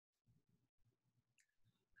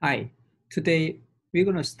Hi, today we're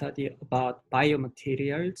going to study about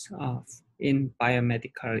biomaterials in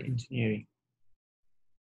biomedical engineering.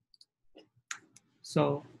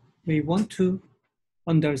 So we want to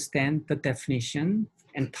understand the definition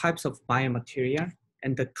and types of biomaterial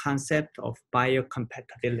and the concept of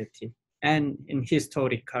biocompatibility and in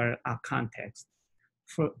historical context.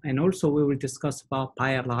 And also we will discuss about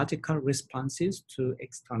biological responses to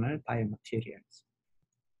external biomaterials.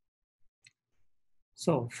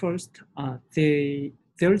 So first,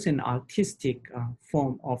 there's an artistic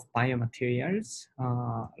form of biomaterials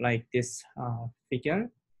like this figure.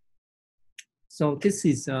 So this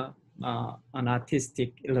is an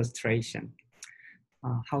artistic illustration.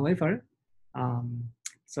 However,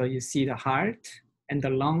 so you see the heart and the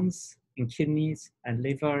lungs and kidneys and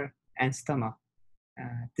liver and stomach.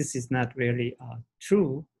 This is not really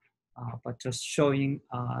true, but just showing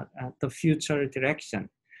the future direction.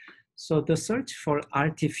 So the search for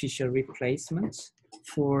artificial replacements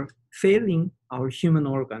for failing our human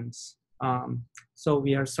organs. So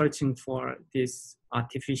we are searching for these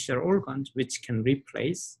artificial organs which can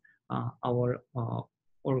replace our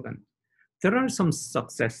organ. There are some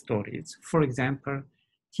success stories. For example,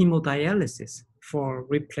 hemodialysis for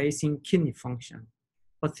replacing kidney function.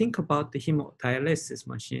 But think about the hemodialysis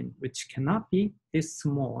machine, which cannot be this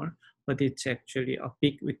small, but it's actually a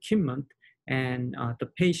big equipment, and the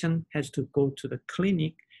patient has to go to the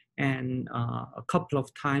clinic and a couple of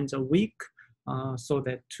times a week so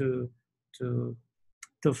that to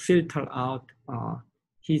filter out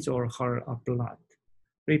his or her blood,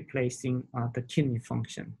 replacing the kidney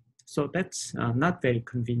function. So that's not very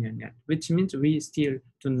convenient yet, which means we still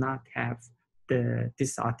do not have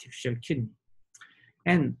this artificial kidney.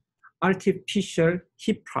 And artificial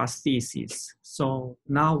hip prosthesis. So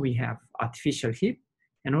now we have artificial hip,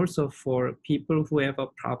 and also for people who have a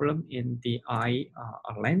problem in the eye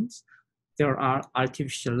lens, there are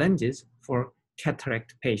artificial lenses for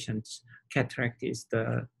cataract patients. Cataract is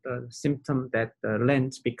the symptom that the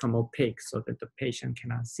lens become opaque so that the patient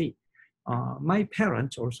cannot see. My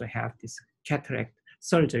parents also have this cataract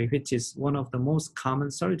surgery, which is one of the most common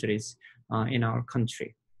surgeries in our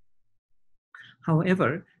country.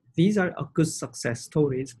 However, these are a good success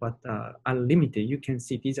stories, but are limited. You can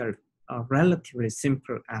see these are relatively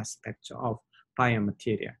simple aspects of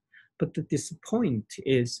biomaterial. But this point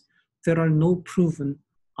is there are no proven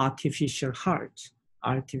artificial heart,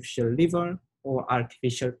 artificial liver, or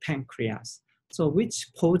artificial pancreas. So which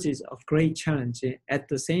poses a great challenge, at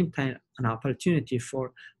the same time an opportunity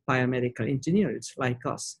for biomedical engineers like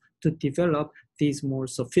us to develop these more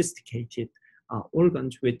sophisticated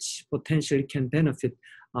organs which potentially can benefit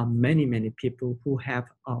many people who have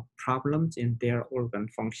problems in their organ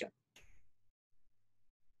function.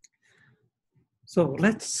 So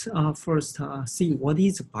let's first see what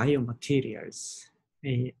is biomaterials.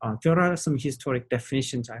 There are some historic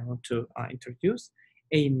definitions I want to introduce.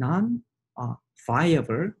 A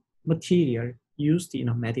non-viable material used in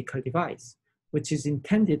a medical device, which is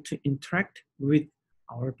intended to interact with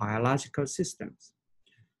our biological systems.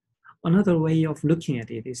 Another way of looking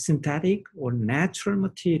at it is synthetic or natural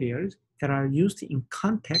materials that are used in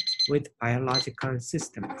contact with biological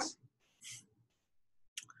systems.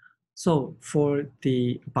 So for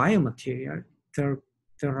the biomaterial, there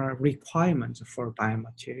are requirements for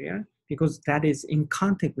biomaterial because that is in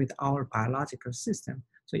contact with our biological system.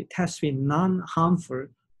 So it has to be non-harmful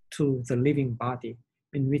to the living body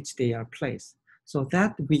in which they are placed. So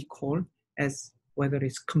that we call as whether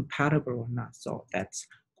it's compatible or not. So that's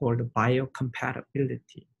called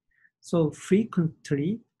biocompatibility. So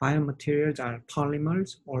frequently, biomaterials are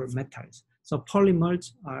polymers or metals. So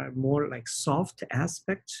polymers are more like soft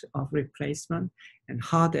aspects of replacement, and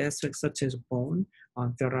hard aspects such as bone,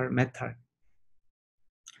 there are metal.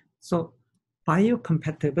 So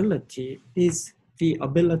biocompatibility is the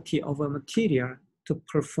ability of a material to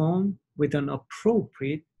perform with an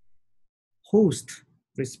appropriate host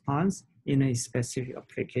response in a specific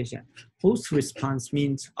application. Host response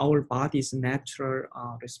means our body's natural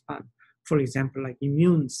response. For example, like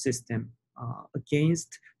immune system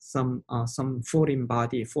against some foreign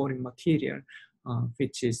material,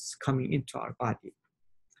 which is coming into our body.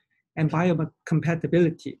 And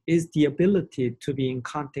biocompatibility is the ability to be in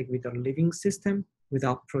contact with a living system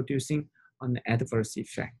without producing an adverse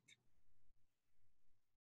effect.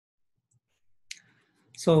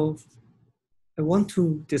 So I want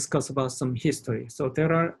to discuss about some history. So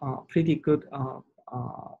there are pretty good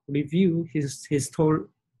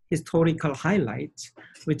historical highlights,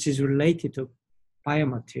 which is related to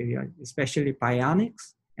biomaterial, especially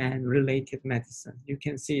bionics and related medicine. You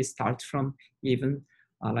can see it starts from even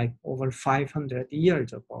like over 500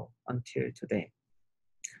 years ago until today.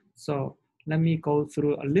 So let me go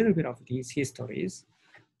through a little bit of these histories.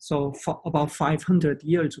 So for about 500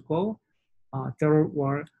 years ago, there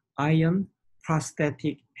were iron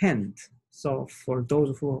prosthetic hands. So for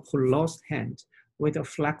those who lost hands with a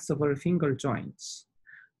flexible finger joints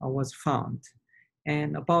was found.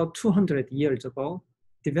 And about 200 years ago,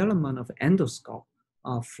 development of endoscope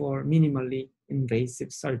for minimally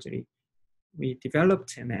invasive surgery. We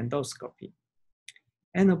developed an endoscopy.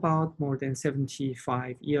 And about more than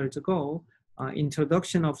 75 years ago,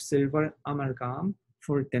 introduction of silver amalgam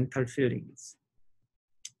for dental fillings.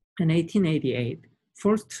 In 1888,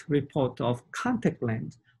 first report of contact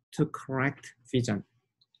lens to correct vision.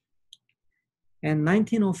 In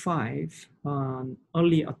 1905,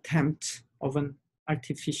 early attempt of an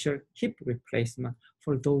artificial hip replacement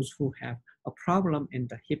for those who have a problem in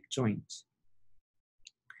the hip joints.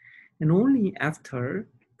 And only after,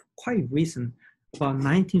 quite recent, about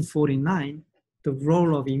 1949, the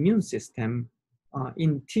role of immune system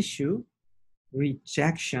in tissue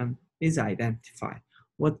rejection is identified.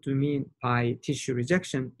 What do we mean by tissue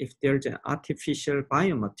rejection? If there's an artificial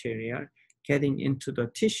biomaterial getting into the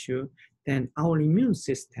tissue, then our immune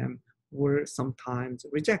system will sometimes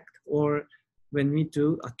reject. Or when we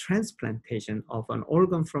do a transplantation of an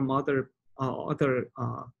organ from other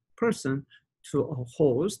person to a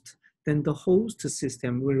host, then the host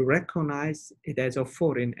system will recognize it as a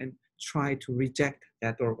foreign and try to reject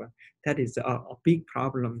that organ. That is a big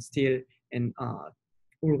problem still in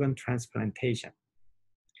organ transplantation.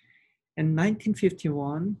 In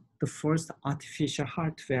 1951, the first artificial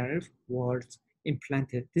heart valve was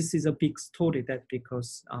implanted. This is a big story that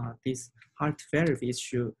because this heart valve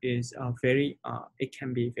issue is it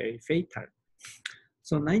can be very fatal.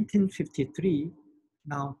 So 1953,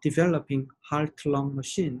 now developing heart-lung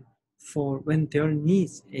machine for when there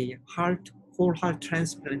needs a whole heart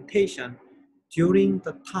transplantation. During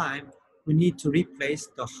the time, we need to replace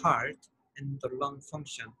the heart and the lung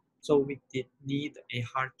function. So we did need a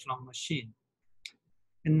heart-lung machine.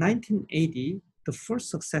 In 1980, the first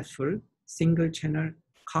successful single-channel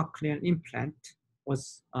cochlear implant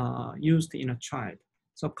was used in a child.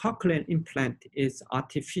 So cochlear implant is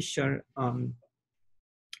artificial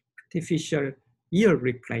ear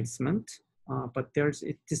replacement, but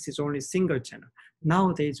this is only single channel.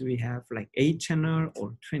 Nowadays, we have like 8 channel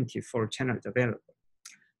or 24 channels available.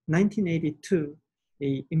 1982,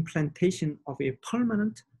 the implantation of a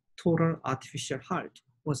permanent total artificial heart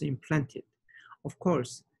was implanted. Of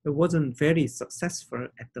course, it wasn't very successful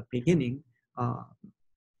at the beginning. I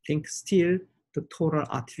think still the total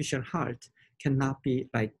artificial heart cannot be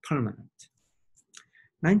like permanent.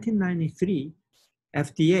 1993,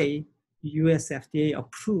 US FDA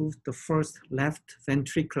approved the first left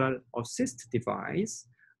ventricular assist device,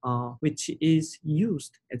 which is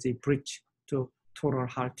used as a bridge to total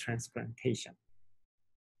heart transplantation.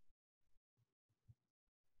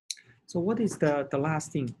 So what is the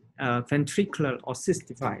last thing? Ventricular assist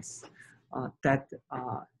device that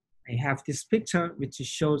I have this picture which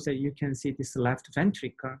shows that you can see this left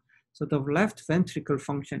ventricle. So the left ventricle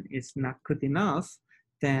function is not good enough,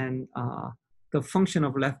 then the function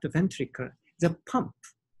of left ventricle is a pump.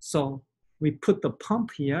 So we put the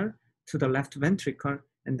pump here to the left ventricle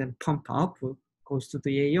and then pump up goes to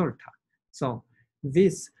the aorta. So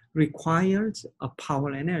this requires a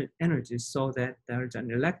power energy so that there's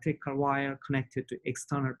an electrical wire connected to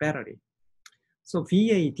external battery. So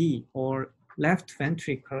VAD or left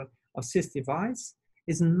ventricle assist device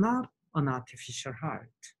is not an artificial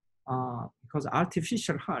heart because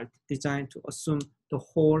artificial heart designed to assume the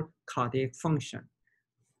whole cardiac function.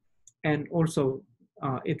 And also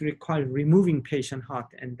it requires removing patient heart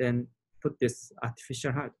and then put this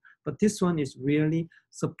artificial heart. But this one is really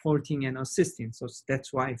supporting and assisting. So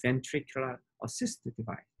that's why ventricular assisted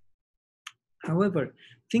device. However,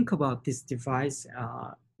 think about this device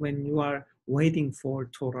when you are waiting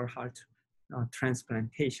for total heart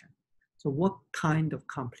transplantation. So what kind of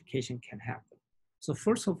complication can happen? So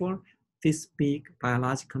first of all, this big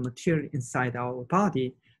biological material inside our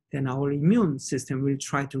body, then our immune system will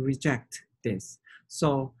try to reject this.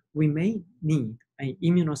 So we may need an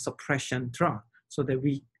immunosuppression drug so that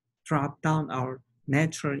we drop down our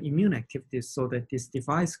natural immune activities so that this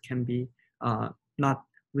device can be not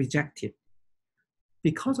rejected.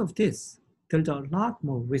 Because of this, there's a lot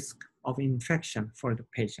more risk of infection for the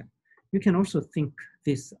patient. You can also think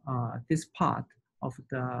this part of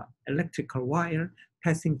the electrical wire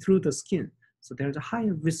passing through the skin. So there's a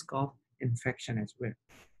higher risk of infection as well.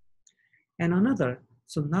 And another,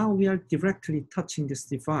 so now we are directly touching this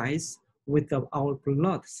device with our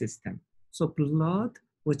blood system. So blood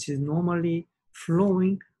which is normally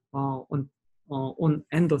flowing on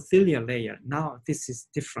endothelial layer. Now this is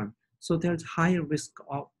different. So there's higher risk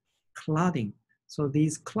of clotting. So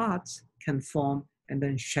these clots can form and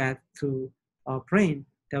then shed to brain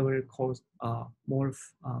that will cause more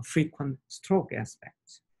frequent stroke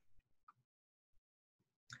aspects.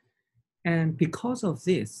 And because of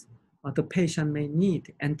this, the patient may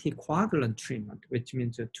need anticoagulant treatment, which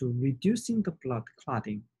means to reducing the blood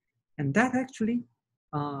clotting. And that actually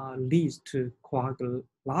leads to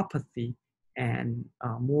coagulopathy and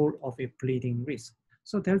more of a bleeding risk.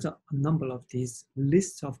 So there's a number of these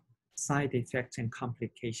lists of side effects and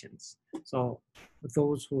complications. So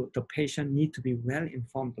those who, the patient need to be well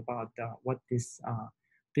informed about what this,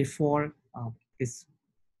 before this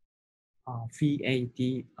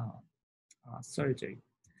VAD surgery.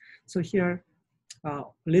 So here, a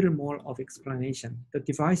little more of explanation. The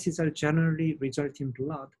devices are generally result in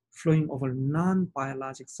blood flowing over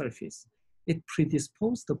non-biologic surface. It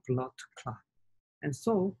predisposes the blood to clot. And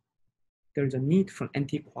so there's a need for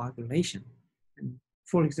anticoagulation. And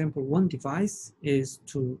for example, one device is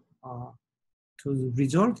to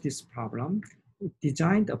resolve this problem. It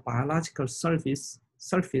designed a biological surface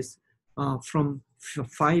from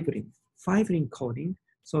fibrin coating,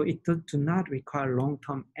 so it do not require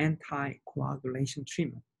long-term anticoagulation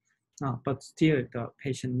treatment. But still, the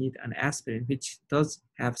patient needs an aspirin, which does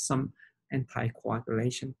have some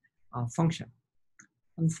anticoagulation function.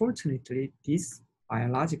 Unfortunately, this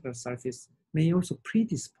biological surface may also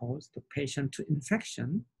predispose the patient to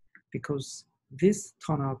infection, because this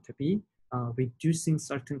turned out to be reducing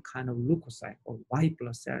certain kind of leukocyte or white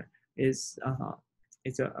blood cell is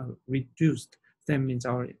reduced. That means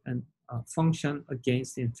our function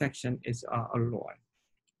against infection is lower.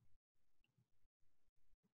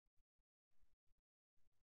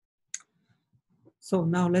 So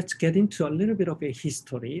now let's get into a little bit of a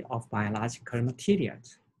history of biological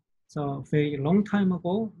materials. So very long time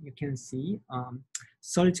ago, you can see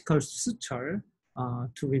surgical suture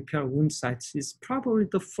to repair wound sites is probably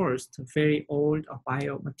the first very old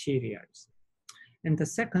biomaterials. And the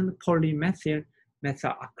second, polymethyl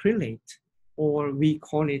methacrylate, or we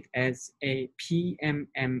call it as a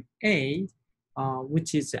PMMA,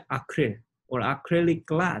 which is acryl or acrylic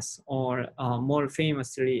glass, or more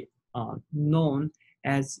famously known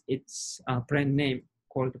as its brand name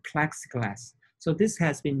called plexiglass. So this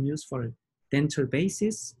has been used for dental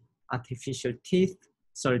bases, artificial teeth,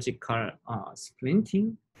 surgical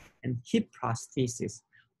splinting, and hip prosthesis,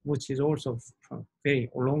 which is also from a very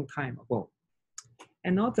long time ago.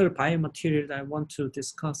 Another biomaterial that I want to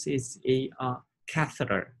discuss is a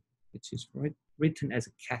catheter, which is written as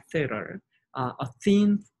a catheter, a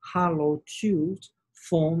thin, hollow tube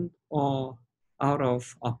formed out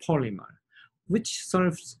of a polymer, which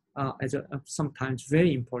serves as a sometimes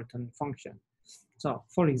very important function. So,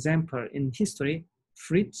 for example, in history,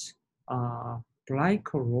 Fritz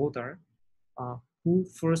Bleicher-Roder, who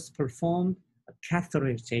first performed a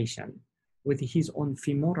catheterization with his own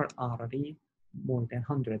femoral artery more than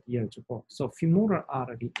 100 years ago. So femoral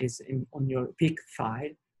artery is on your big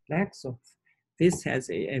thigh leg. So this has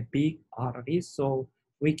a big artery, so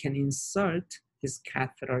we can insert this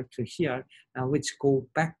catheter to here, which go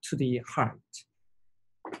back to the heart.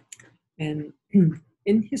 And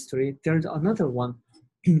in history, there's another one,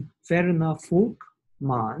 Werner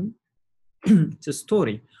Volkmann, the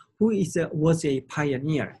story, who was a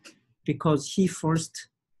pioneer because he first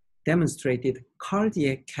demonstrated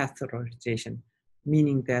cardiac catheterization,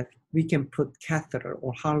 meaning that we can put catheter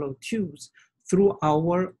or hollow tubes through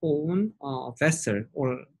our own vessel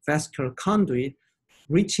or vascular conduit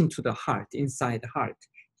reaching to the heart, inside the heart.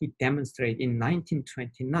 He demonstrated in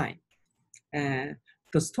 1929. And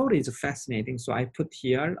the story is fascinating, so I put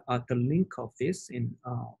here the link of this in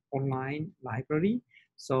online library,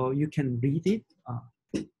 so you can read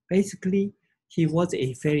it. Basically, he was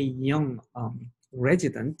a very young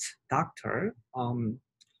resident doctor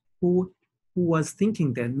who was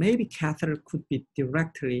thinking that maybe catheter could be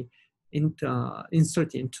directly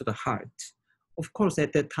inserted into the heart. Of course,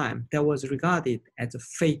 at that time, that was regarded as a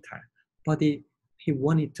fatal, but he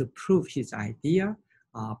wanted to prove his idea,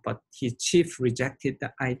 but his chief rejected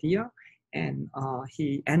the idea, and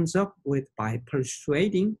he ends up by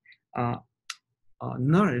persuading a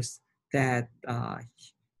nurse that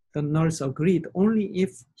the nurse agreed only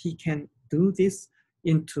if he can do this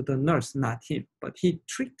into the nurse, not him. But he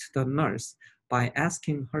tricked the nurse by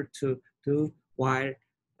asking her to do while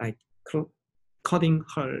like cutting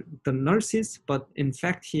the nurses, but in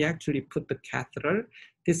fact, he actually put the catheter.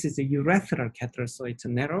 This is a urethral catheter, so it's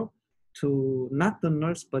narrow, to not the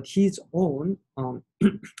nurse, but his own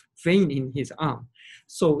vein in his arm.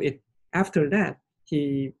 So after that,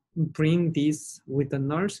 he bring this with the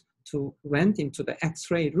nurse to went into the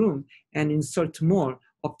X-ray room and insert more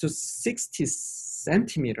up to 60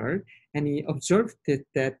 centimeter, and he observed that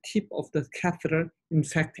the tip of the catheter in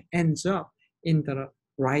fact ends up in the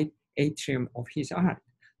right atrium of his heart.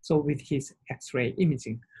 So with his X-ray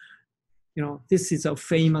imaging, this is a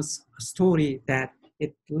famous story that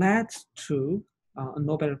it led to a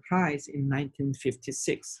Nobel Prize in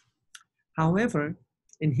 1956. However,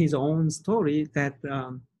 in his own story, that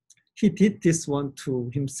he did this one to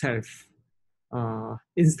himself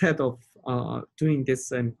instead of doing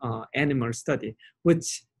this animal study,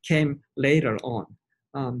 which came later on.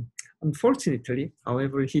 Unfortunately,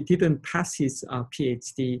 however, he didn't pass his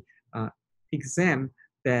PhD exam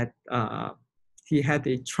that he had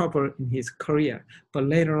a trouble in his career. But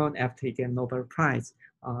later on, after he got Nobel Prize,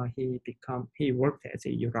 he worked as a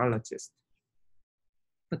urologist.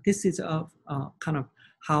 But this is kind of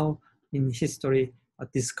how in history a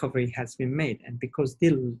discovery has been made. And because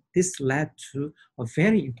this led to a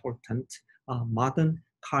very important modern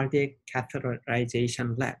cardiac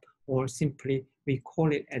catheterization lab, or simply we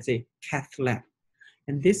call it as a cath lab.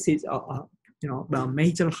 And this is the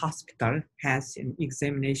major hospital has an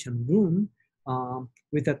examination room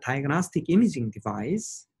with a diagnostic imaging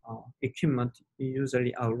device, equipment,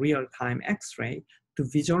 usually a real-time X-ray, to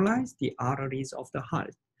visualize the arteries of the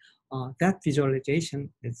heart. That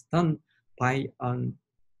visualization is done by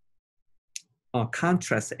a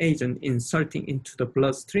contrast agent inserting into the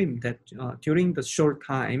bloodstream that during the short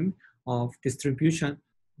time of distribution,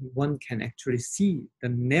 one can actually see the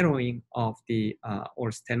narrowing of the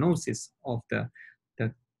or stenosis of the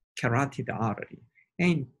carotid artery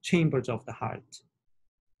and chambers of the heart.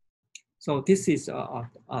 So this is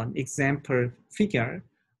an example figure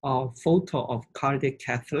of photo of cardiac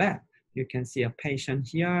cath lab. You can see a patient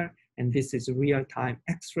here, and this is real-time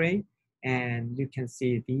X-ray, and you can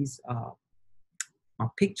see these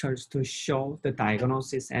pictures to show the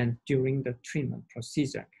diagnosis and during the treatment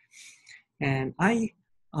procedure. And I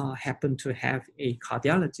happen to have a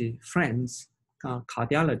cardiologist.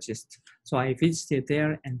 So I visited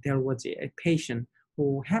there, and there was a patient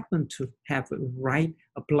who happened to have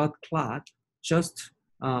a blood clot just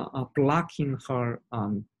blocking her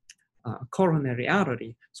coronary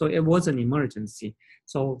artery. So it was an emergency.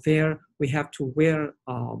 So there we have to wear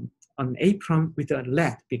an apron with a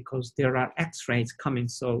lead because there are X-rays coming.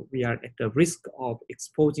 So we are at the risk of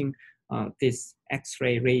exposing this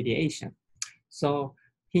X-ray radiation. So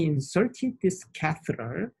he inserted this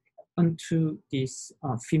catheter onto this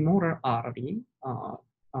femoral artery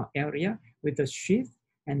area with a sheath,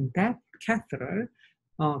 and that catheter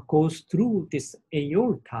goes through this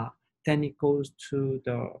aorta, then it goes to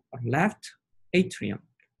the left atrium,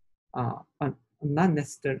 not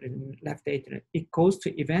necessarily left atrium. It goes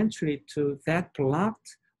to eventually to that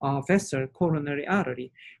blocked vessel, coronary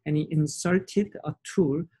artery, and he inserted a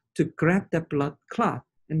tool to grab the blood clot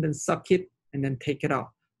and then suck it and then take it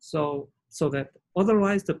out. So that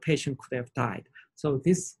otherwise the patient could have died. So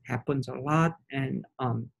this happens a lot, and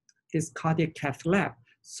this cardiac cath lab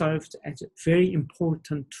serves as a very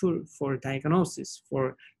important tool for diagnosis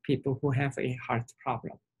for people who have a heart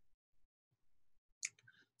problem.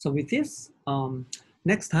 So with this,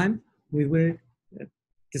 next time we will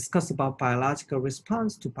discuss about biological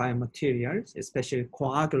response to biomaterials, especially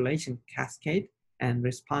coagulation cascade and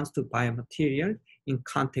response to biomaterial in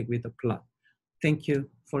contact with the blood. Thank you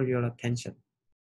for your attention.